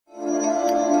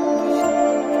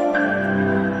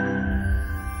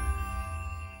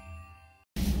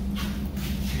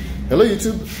Hello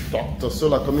YouTube, Dr.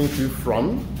 Solar coming to you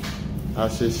from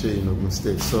Asheshe in Ogun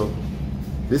State. So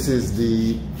this is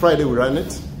the Friday we ran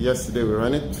it, yesterday we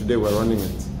ran it, today we're running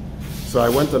it. So I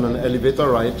went on an elevator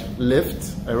ride,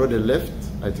 lift, I rode a lift,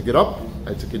 I took it up,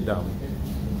 I took it down.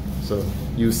 So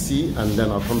you see, and then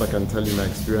I'll come back and tell you my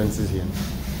experiences here.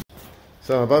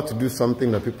 So I'm about to do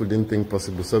something that people didn't think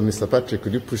possible. So Mr. Patrick,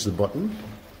 could you push the button?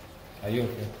 Are you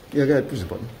okay? Yeah, go ahead, push the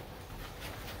button.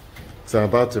 So I'm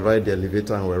about to ride the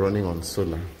elevator and we're running on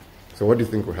solar. So what do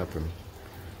you think will happen?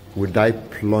 Would I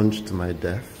plunge to my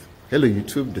death? Hello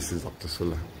YouTube, this is Dr.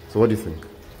 Solar. So what do you think?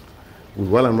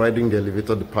 While I'm riding the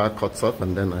elevator, the power cuts off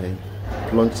and then I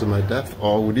plunge to my death?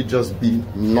 Or would it just be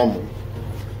normal?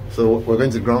 So we're going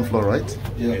to the ground floor, right?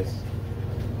 Yes.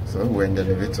 So we're in the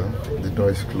elevator. The door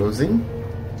is closing.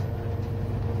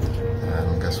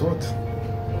 And guess what?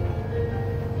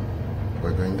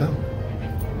 We're going down.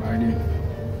 Riding.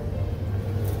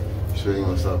 Showing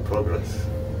us our progress.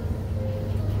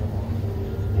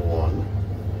 1.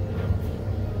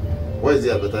 Where is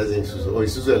the advertising Isuzu? Oh,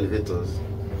 Isuzu elevators.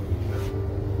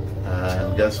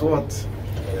 And guess what?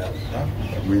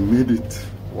 We made it.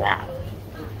 Wow.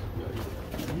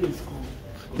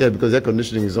 Yeah, because air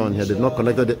conditioning is on here. They've not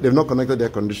connected the air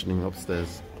conditioning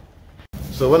upstairs.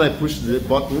 So when I pushed the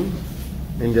button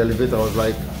in the elevator, I was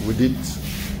like, would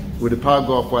the power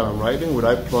go up while I'm riding? Would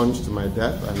I plunge to my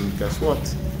death? And guess what?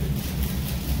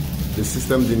 The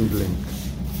system didn't blink.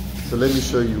 So let me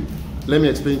show you, let me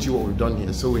explain to you what we've done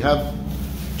here. So we have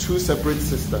 2 separate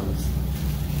systems.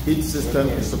 Each system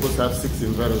is supposed to have 6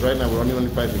 inverters. Right now we're running only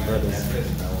 5 inverters.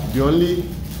 The only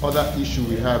other issue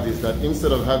we have is that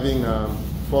instead of having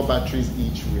 4 batteries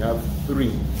each, we have 3.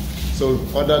 So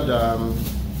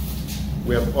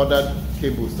we have ordered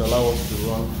cables to allow us to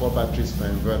run 4 batteries per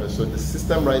inverter. So the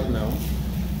system right now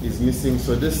is missing,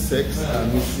 so this 6 are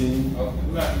missing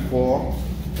 4,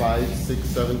 5, 6,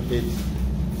 7, 8,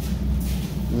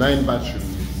 9 batteries.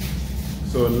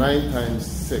 So 9 times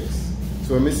 6.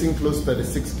 So we're missing close to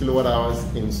 36 kilowatt hours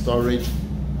in storage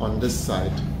on this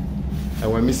side.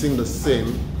 And we're missing the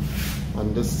same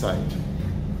on this side.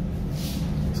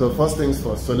 So first things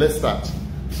first, so let's start.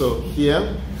 So here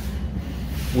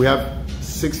we have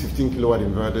 6 15 kilowatt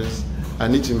inverters,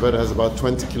 and each inverter has about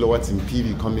 20 kilowatts in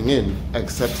PV coming in,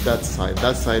 except that side.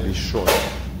 That side is short.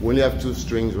 We only have 2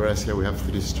 strings, whereas here we have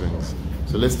 3 strings.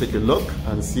 So let's take a look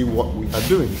and see what we are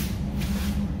doing.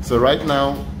 So right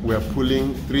now we are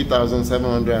pulling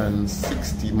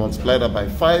 3,760, multiply that by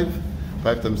 5,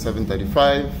 5 times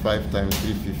 735, 5 times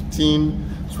 315.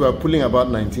 So we are pulling about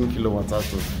 19 kilowatts out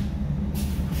of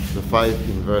the 5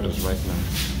 inverters right now.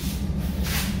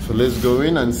 So let's go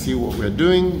in and see what we're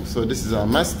doing. So this is our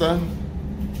master.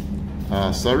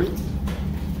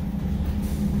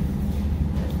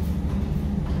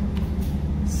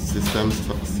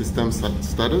 System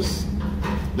status.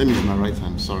 Let me use my right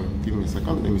hand. Sorry, give me a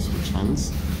second. Let me switch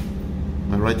hands.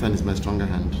 My right hand is my stronger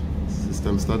hand.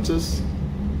 System status.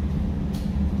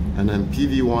 And then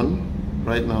PV1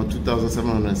 right now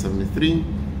 2,773.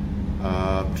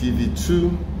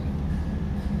 PV2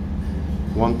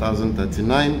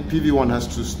 1,039. PV1 has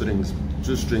 2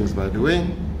 strings by the way.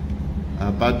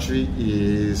 Battery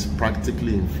is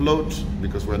practically in float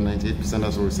because we're at 98%,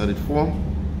 that's what we set it for.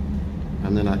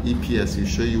 And then our EPS will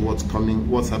show you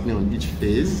what's happening on each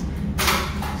phase.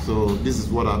 So this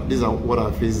is these are what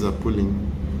our phases are pulling: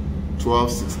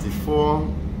 1264,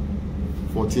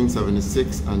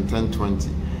 1476, and 1020.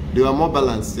 They were more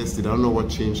balanced yesterday. I don't know what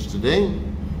changed today.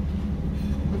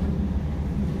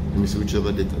 Let me switch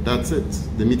over data. That's it.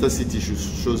 The meter CT should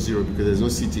show 0 because there's no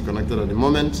CT connected at the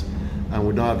moment, and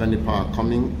we don't have any power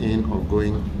coming in or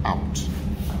going out.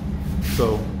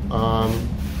 So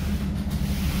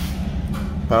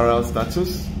parallel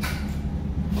status.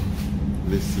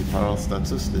 Let's see parallel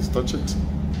status. Let's touch it.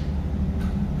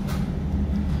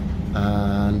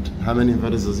 And how many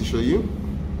inverters does it show you?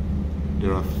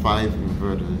 There are 5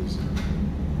 inverters.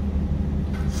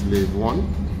 Slave 1.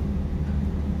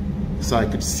 So I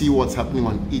could see what's happening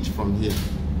on each from here.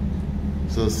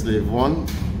 So slave 1,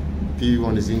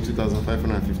 PV1 is in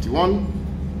 2,551.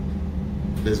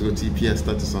 Let's go to EPS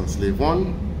status on slave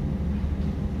 1.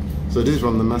 So this is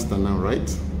from the master now,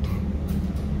 right?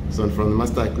 So from the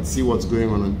master I could see what's going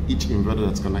on each inverter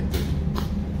that's connected.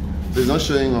 So it's not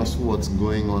showing us what's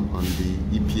going on the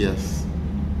EPS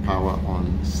power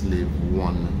on slave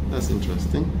 1. That's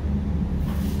interesting.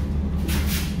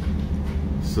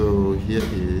 So here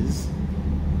is,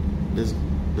 let's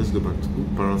go back to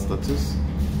parallel status.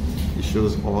 It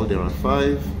shows all, there are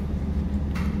 5.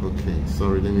 Okay,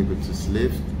 sorry, let me go to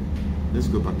slave. Let's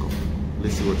go back up.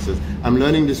 Let's see what it says. I'm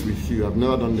learning this with you. I've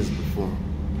never done this before.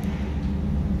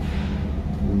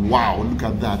 Wow, look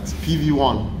at that.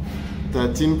 PV1,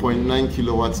 13.9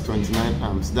 kilowatts, 29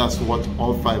 amps. That's what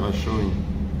all 5 are showing.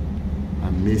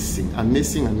 Amazing,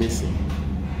 amazing, amazing.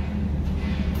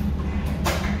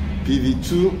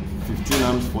 PV2, 15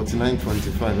 amps,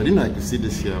 49.25. I didn't know I could see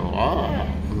this here. Wow,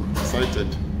 I'm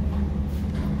excited.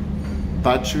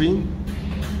 Battery,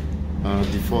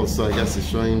 default, so I guess it's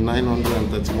showing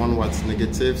 931 watts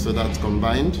negative, so that's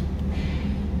combined.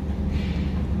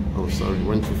 Oh, sorry,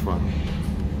 went too far.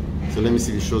 So let me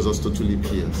see if it shows us total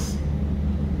EPS.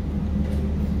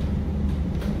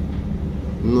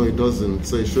 No, it doesn't.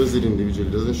 So it shows it individually.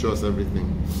 It doesn't show us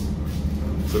everything.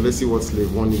 So let's see what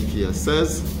slave 1 EPS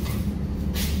says.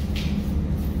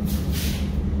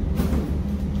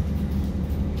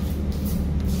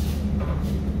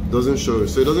 Doesn't show.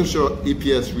 So it doesn't show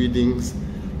EPS readings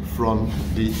from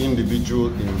the individual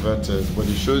inverters, but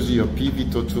it shows you your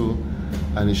PV total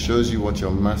and it shows you what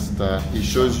your master, it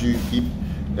shows you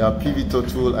your PV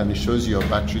total and it shows you your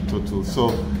battery total.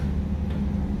 So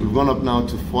we've gone up now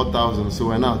to 4,000, so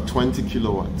we're now at 20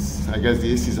 kilowatts. I guess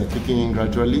the ACs are kicking in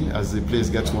gradually as the place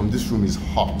gets warm. This room is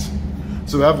hot.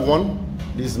 So we have one,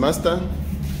 this master,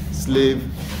 slave,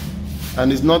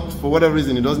 and it's not, for whatever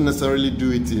reason, it doesn't necessarily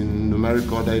do it in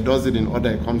numeric order, it does it in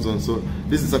order it comes on. So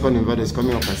this is second inverter is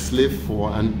coming up as slave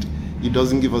 4, and it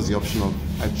doesn't give us the option of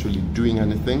actually doing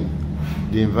anything.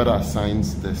 The inverter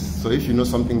assigns this. So if you know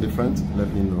something different, let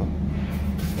me know.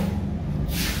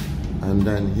 And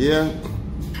then here,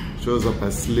 shows up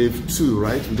as slave 2,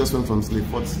 right? We just went from slave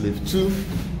 4 to slave 2.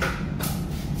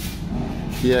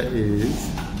 Here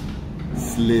is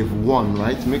slave 1,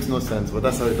 right? It makes no sense, but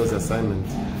that's how it does the assignment.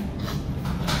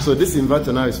 So this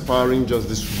inverter now is powering just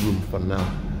this room for now.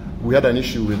 We had an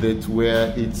issue with it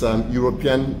where it's an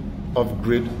European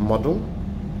off-grid model,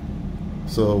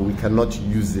 so we cannot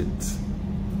use it.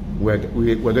 We're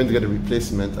going to get a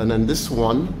replacement, and then this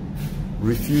one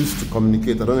refused to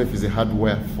communicate. I don't know if it's a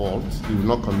hardware fault. It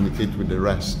will not communicate with the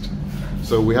rest.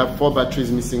 So we have 4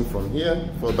 batteries missing from here,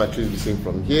 4 batteries missing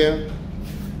from here,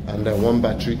 and then 1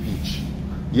 battery each.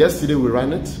 Yesterday we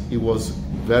ran it. It was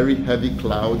very heavy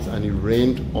clouds and it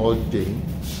rained all day.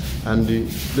 And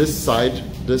this side,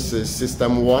 this is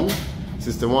system 1.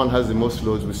 System 1 has the most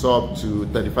loads. We saw up to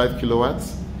 35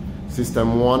 kilowatts.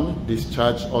 System 1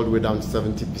 discharged all the way down to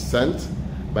 70%.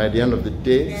 By the end of the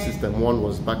day, system 1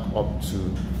 was back up to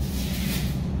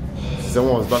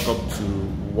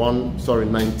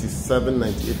 97,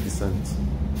 98%.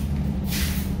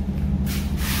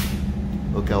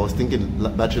 Okay, I was thinking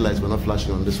battery lights were not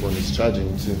flashing on this one, it's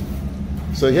charging too.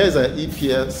 So here's an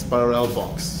EPS parallel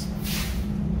box.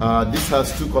 This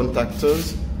has 2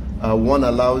 contactors. One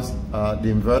allows the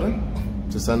inverter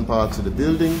to send power to the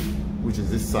building, which is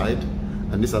this side,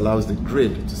 and this allows the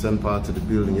grid to send power to the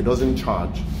building. It doesn't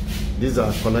charge. These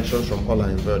are connections from all our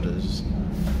inverters.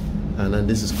 And then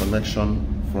this is connection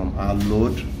from our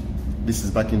load. This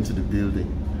is back into the building.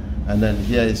 And then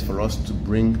here is for us to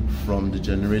bring from the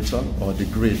generator or the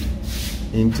grid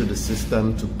into the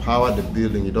system to power the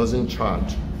building. It doesn't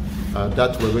charge.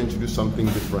 That we're going to do something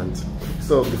different.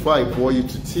 So before I bore you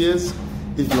to tears,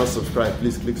 if you're not subscribed,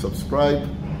 please click subscribe.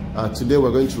 Today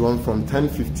we're going to run from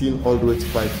 10:15 all the way to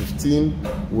 5:15.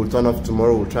 We'll turn off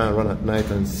tomorrow. We'll try and run at night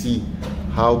and see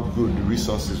how good the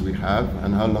resources we have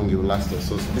and how long it will last us.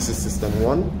 So this is system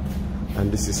 1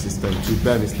 and this is system 2.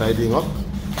 BEM is sliding up.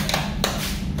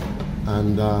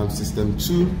 And system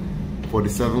 2,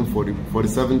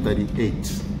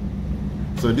 4738.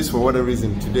 So this, for whatever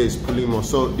reason, today is pulling more.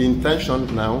 So the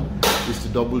intention now is to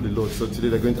double the load. So today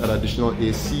they're going to add additional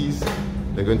ACs,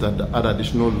 they're going to add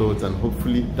additional loads, and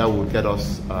hopefully that will get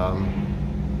us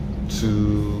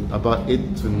to about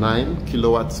 8 to 9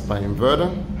 kilowatts per inverter.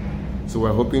 So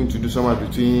we're hoping to do somewhere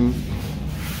between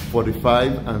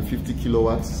 45 and 50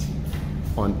 kilowatts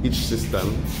on each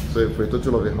system. So for a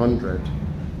total of 100.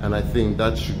 And I think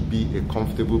that should be a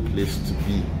comfortable place to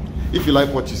be. If you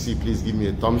like what you see, please give me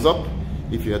a thumbs up.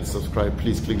 If you had to subscribe,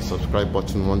 please click the subscribe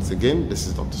button once again. This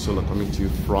is Dr. Solar coming to you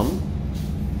from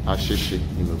Asheshe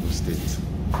in Ogun State.